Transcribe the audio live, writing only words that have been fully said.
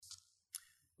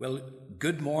Well,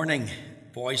 good morning,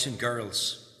 boys and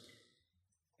girls.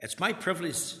 It's my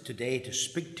privilege today to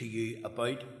speak to you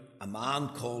about a man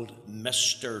called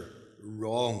Mr.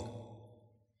 Wrong.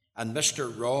 And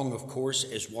Mr. Wrong, of course,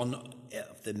 is one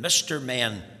of the Mr.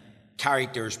 Men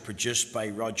characters produced by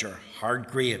Roger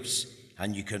Hargreaves.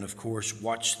 And you can, of course,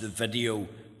 watch the video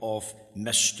of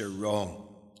Mr.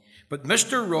 Wrong. But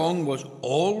Mr. Wrong was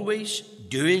always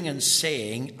doing and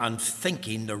saying and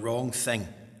thinking the wrong thing.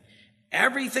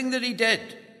 Everything that he did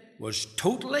was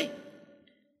totally,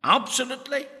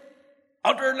 absolutely,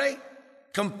 utterly,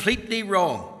 completely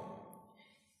wrong.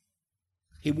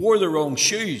 He wore the wrong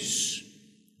shoes.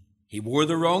 He wore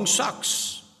the wrong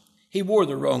socks. He wore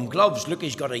the wrong gloves. Look,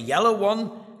 he's got a yellow one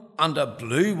and a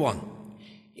blue one.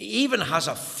 He even has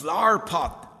a flower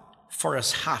pot for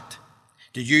his hat.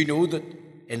 Did you know that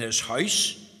in his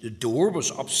house, the door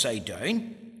was upside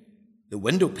down? The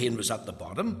window pane was at the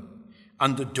bottom.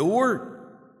 And the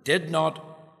door did not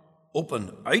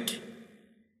open out,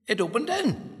 it opened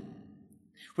in.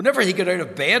 Whenever he got out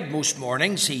of bed most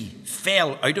mornings, he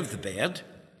fell out of the bed.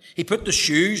 He put the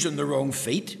shoes on the wrong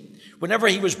feet. Whenever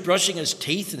he was brushing his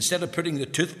teeth, instead of putting the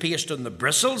toothpaste on the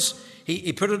bristles,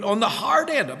 he put it on the hard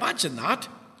end. Imagine that.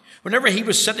 Whenever he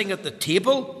was sitting at the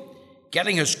table,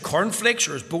 getting his cornflakes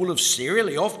or his bowl of cereal,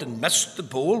 he often missed the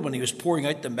bowl when he was pouring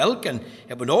out the milk, and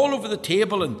it went all over the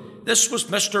table, and this was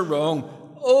Mr. Wrong.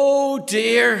 Oh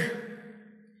dear.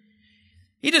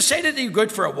 He decided he would go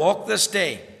out for a walk this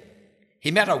day.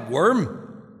 He met a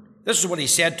worm. This is what he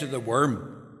said to the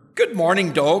worm. "Good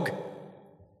morning, dog."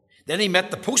 Then he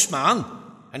met the postman,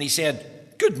 and he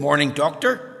said, "Good morning,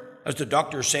 doctor," as the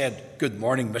doctor said, "Good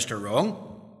morning, Mr.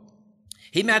 Wrong."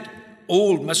 He met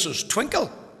old Mrs.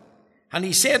 Twinkle, and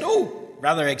he said,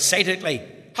 rather excitedly,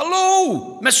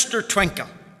 "Hello, Mr. Twinkle."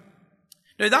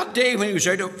 Now that day when he was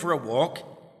out for a walk,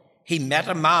 he met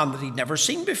a man that he'd never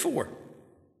seen before.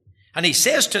 And he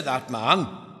says to that man,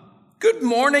 "Good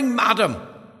morning, madam."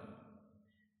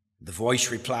 The voice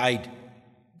replied,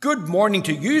 "Good morning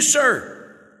to you,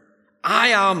 sir. I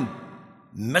am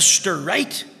Mr.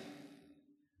 Right."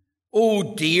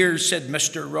 "Oh dear," said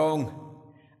Mr. Wrong,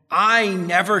 "I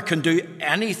never can do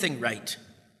anything right.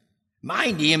 My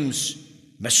name's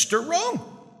Mr. Wrong."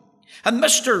 And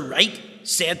Mr. Right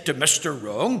said to Mr.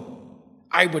 Wrong,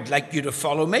 "I would like you to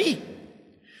follow me.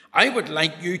 I would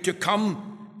like you to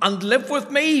come and live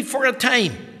with me for a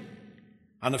time."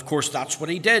 And of course, that's what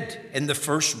he did. In the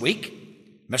first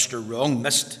week, Mr. Wrong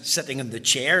missed sitting in the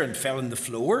chair and fell on the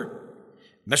floor.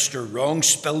 Mr. Wrong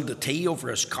spilled the tea over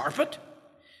his carpet.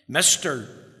 Mr.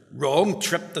 Wrong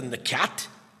tripped on the cat.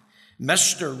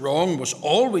 Mr. Wrong was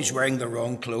always wearing the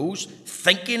wrong clothes,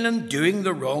 thinking and doing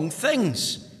the wrong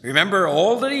things. Remember,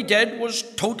 all that he did was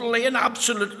totally and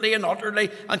absolutely and utterly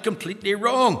and completely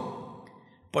wrong.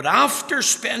 But after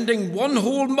spending one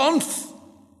whole month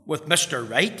with Mr.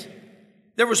 Right,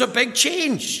 there was a big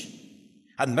change.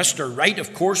 And Mr. Right,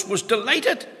 of course, was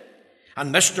delighted.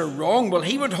 And Mr. Wrong, well,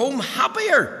 he went home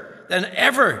happier than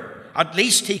ever. At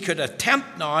least he could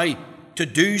attempt now to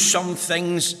do some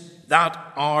things that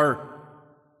are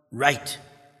right.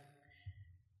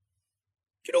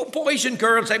 You know, boys and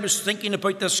girls, I was thinking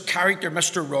about this character,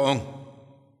 Mr. Wrong.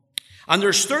 And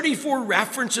there's 34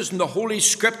 references in the Holy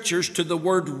Scriptures to the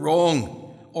word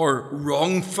wrong or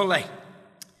wrongfully.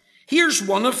 Here's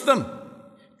one of them.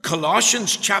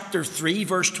 Colossians chapter 3,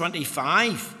 verse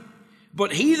 25.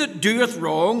 "But he that doeth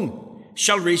wrong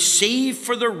shall receive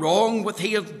for the wrong what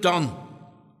he hath done.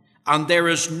 And there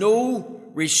is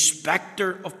no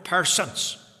respecter of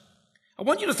persons." I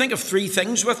want you to think of three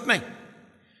things with me.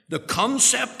 The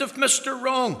concept of Mr.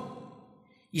 Wrong.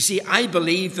 You see, I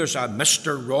believe there's a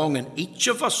Mr. Wrong in each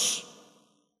of us.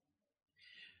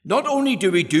 Not only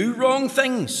do we do wrong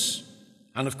things,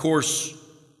 and of course,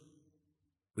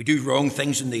 we do wrong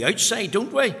things on the outside,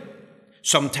 don't we?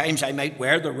 Sometimes I might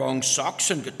wear the wrong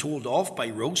socks and get told off by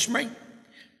Rosemary.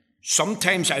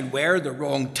 Sometimes I'll wear the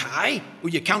wrong tie.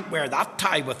 Well, you can't wear that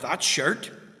tie with that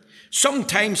shirt.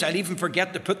 Sometimes I'll even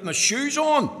forget to put my shoes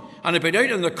on, and I'll be out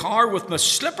in the car with my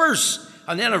slippers,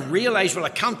 and then I realise, well, I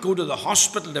can't go to the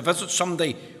hospital to visit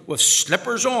somebody with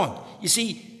slippers on. You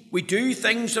see, we do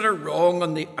things that are wrong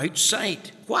on the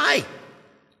outside. Why?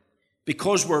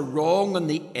 Because we're wrong on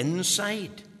the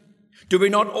inside. Do we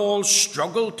not all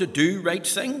struggle to do right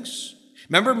things?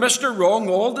 Remember, Mr. Wrong,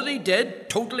 all that he did,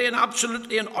 totally and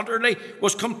absolutely and utterly,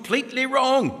 was completely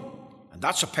wrong. And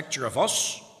that's a picture of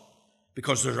us,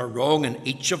 because there's a wrong in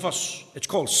each of us. It's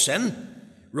called sin.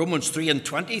 Romans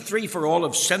 3:23, "For all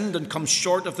have sinned and come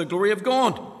short of the glory of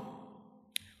God."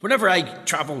 Whenever I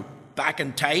travel back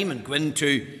in time and go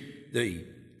into the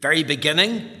very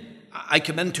beginning, I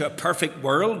came into a perfect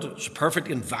world. It was a perfect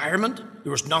environment.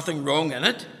 There was nothing wrong in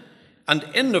it. And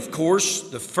in, of course,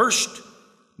 the first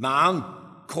man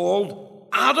called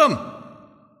Adam.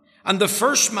 And the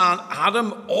first man,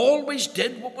 Adam, always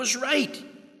did what was right.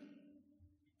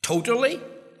 Totally,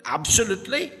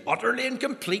 absolutely, utterly and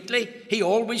completely. He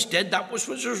always did that which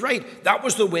was right. That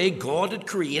was the way God had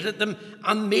created them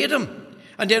and made him.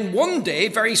 And then one day,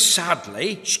 very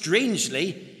sadly,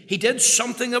 strangely, he did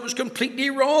something that was completely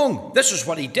wrong. This is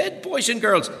what he did, boys and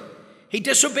girls. He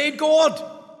disobeyed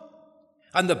God.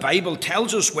 And the Bible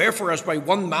tells us, wherefore as by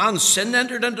one man sin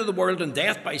entered into the world, and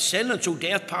death by sin, and so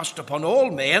death passed upon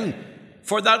all men,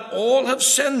 for that all have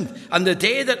sinned. And the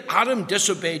day that Adam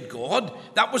disobeyed God,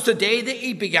 that was the day that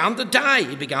he began to die.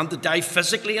 He began to die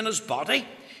physically in his body.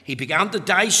 He began to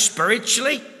die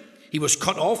spiritually. He was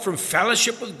cut off from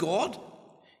fellowship with God.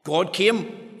 God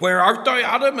came, where art thou,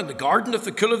 Adam? In the garden of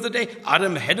the cool of the day.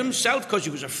 Adam hid himself because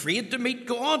he was afraid to meet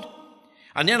God.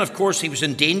 And then, of course, he was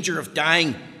in danger of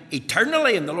dying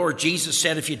eternally. And the Lord Jesus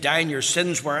said, if you die in your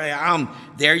sins where I am,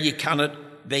 there you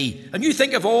cannot be. And you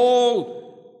think of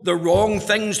all the wrong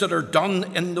things that are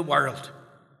done in the world.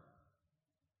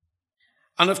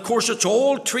 And of course, it's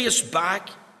all traced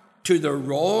back to the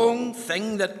wrong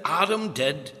thing that Adam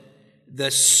did,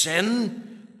 the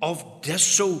sin of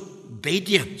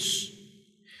disobedience.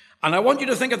 And I want you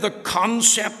to think of the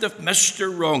concept of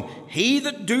Mr. Wrong. He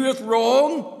that doeth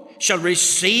wrong shall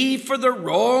receive for the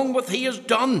wrong what he has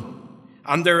done.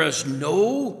 And there is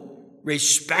no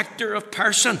respecter of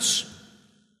persons.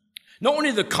 Not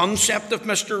only the concept of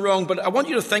Mr. Wrong, but I want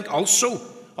you to think also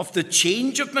of the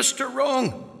change of Mr.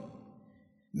 Wrong.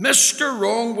 Mr.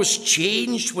 Wrong was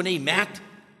changed when he met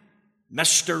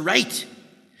Mr. Right.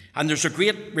 And there's a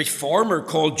great reformer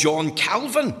called John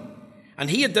Calvin. And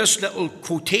he had this little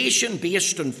quotation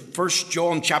based on 1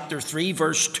 John chapter 3,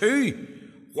 verse 2.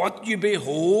 What you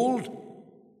behold,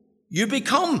 you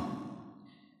become.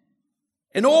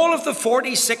 In all of the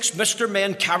 46 Mr.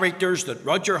 Men characters that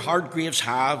Roger Hargreaves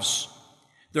has,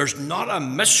 there's not a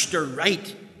Mr.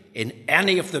 Right in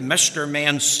any of the Mr.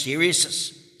 Men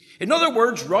series. In other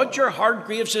words, Roger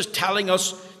Hargreaves is telling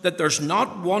us that there's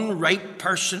not one right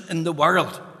person in the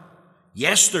world.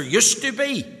 Yes, there used to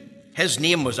be. His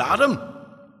name was Adam.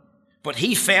 But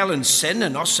he fell in sin,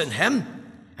 and us in him.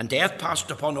 And death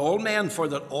passed upon all men, for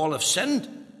that all have sinned.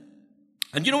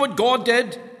 And you know what God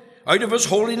did? Out of his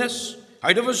holiness,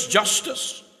 out of his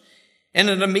justice, in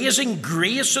an amazing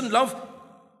grace and love,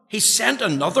 he sent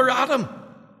another Adam.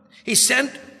 He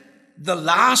sent the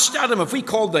last Adam. If we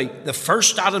call the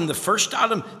first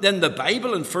Adam, then the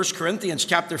Bible in 1 Corinthians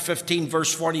chapter 15,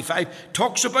 verse 45,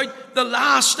 talks about the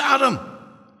last Adam,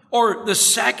 or the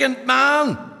second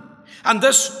man. And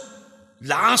this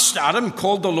last Adam,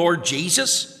 called the Lord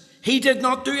Jesus, he did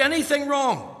not do anything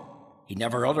wrong. He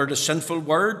never uttered a sinful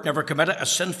word, never committed a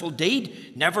sinful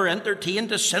deed, never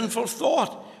entertained a sinful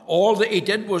thought. All that he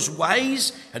did was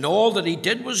wise, and all that he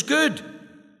did was good.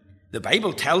 The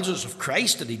Bible tells us of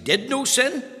Christ that he did no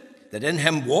sin, that in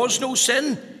him was no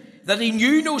sin, that he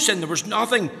knew no sin. There was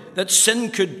nothing that sin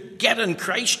could get in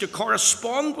Christ to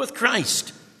correspond with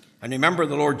Christ. And remember,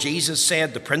 the Lord Jesus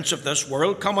said, the prince of this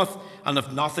world cometh, and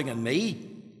hath nothing in me.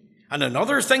 And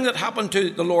another thing that happened to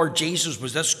the Lord Jesus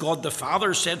was this: God the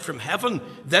Father said from heaven,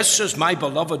 this is my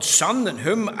beloved Son, in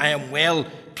whom I am well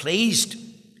pleased.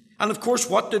 And of course,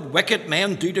 what did wicked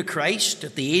men do to Christ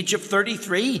at the age of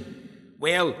 33?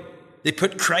 Well, they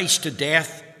put Christ to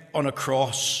death on a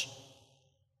cross.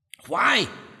 Why?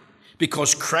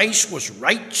 Because Christ was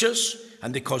righteous,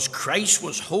 and because Christ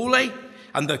was holy,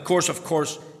 and of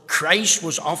course, Christ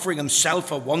was offering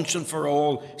himself a once and for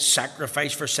all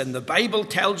sacrifice for sin. The Bible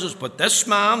tells us, but this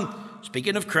man,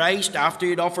 speaking of Christ, after he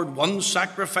had offered one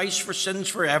sacrifice for sins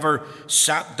forever,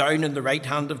 sat down in the right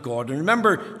hand of God. And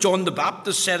remember, John the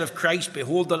Baptist said of Christ,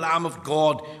 behold the Lamb of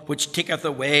God, which taketh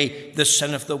away the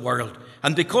sin of the world.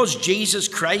 And because Jesus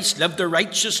Christ lived a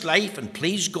righteous life and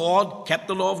pleased God, kept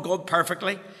the law of God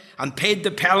perfectly, and paid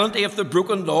the penalty of the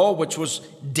broken law, which was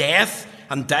death,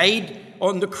 and died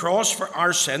on the cross for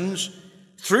our sins,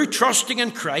 through trusting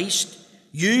in Christ,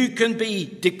 you can be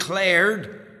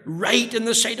declared right in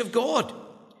the sight of God.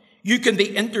 You can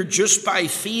be introduced by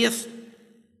faith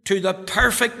to the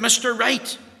perfect Mr.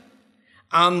 Right.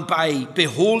 And by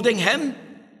beholding him,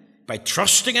 by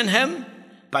trusting in him,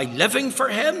 by living for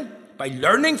him, by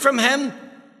learning from him,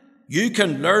 you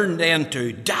can learn then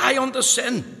to die unto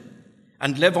sin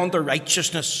and live unto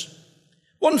righteousness.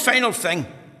 One final thing.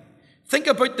 Think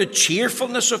about the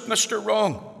cheerfulness of Mr.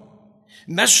 Wrong.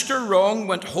 Mr. Wrong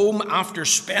went home after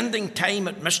spending time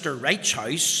at Mr. Right's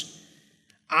house,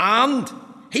 and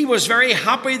he was very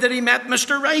happy that he met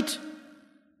Mr. Right.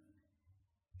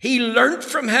 He learnt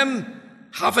from him,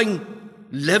 having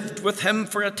lived with him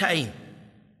for a time.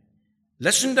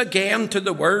 Listen again to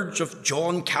the words of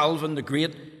John Calvin, the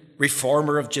great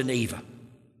reformer of Geneva.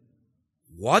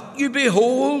 What you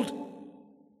behold,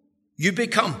 you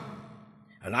become.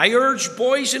 And I urge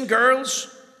boys and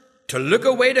girls to look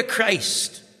away to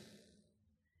Christ.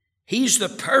 He's the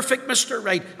perfect Mr.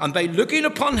 Right. And by looking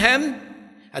upon him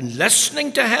and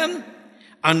listening to him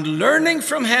and learning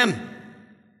from him,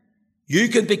 you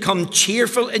can become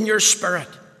cheerful in your spirit,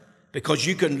 because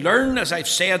you can learn, as I've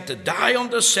said, to die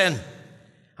unto sin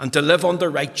and to live unto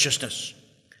righteousness.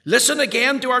 Listen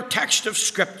again to our text of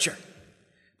Scripture.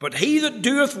 But he that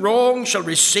doeth wrong shall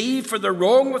receive for the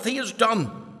wrong that he has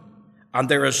done, and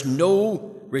there is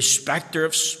no respecter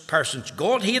of persons.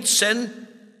 God hates sin.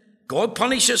 God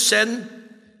punishes sin.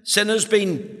 Sin has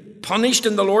been punished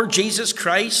in the Lord Jesus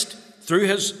Christ through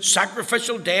his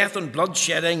sacrificial death and blood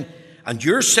shedding, and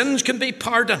your sins can be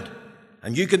pardoned,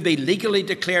 and you can be legally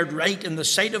declared right in the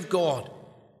sight of God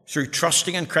through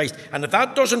trusting in Christ. And if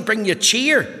that doesn't bring you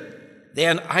cheer,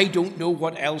 then I don't know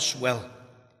what else will.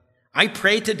 I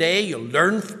pray today you'll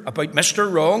learn about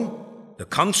Mr. Wrong, the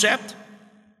concept,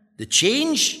 the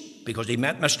change, because he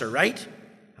met Mr. Right,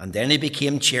 and then he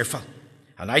became cheerful.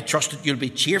 And I trust that you'll be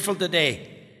cheerful today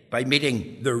by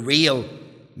meeting the real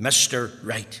Mr.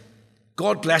 Right.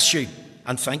 God bless you,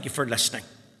 and thank you for listening.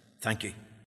 Thank you.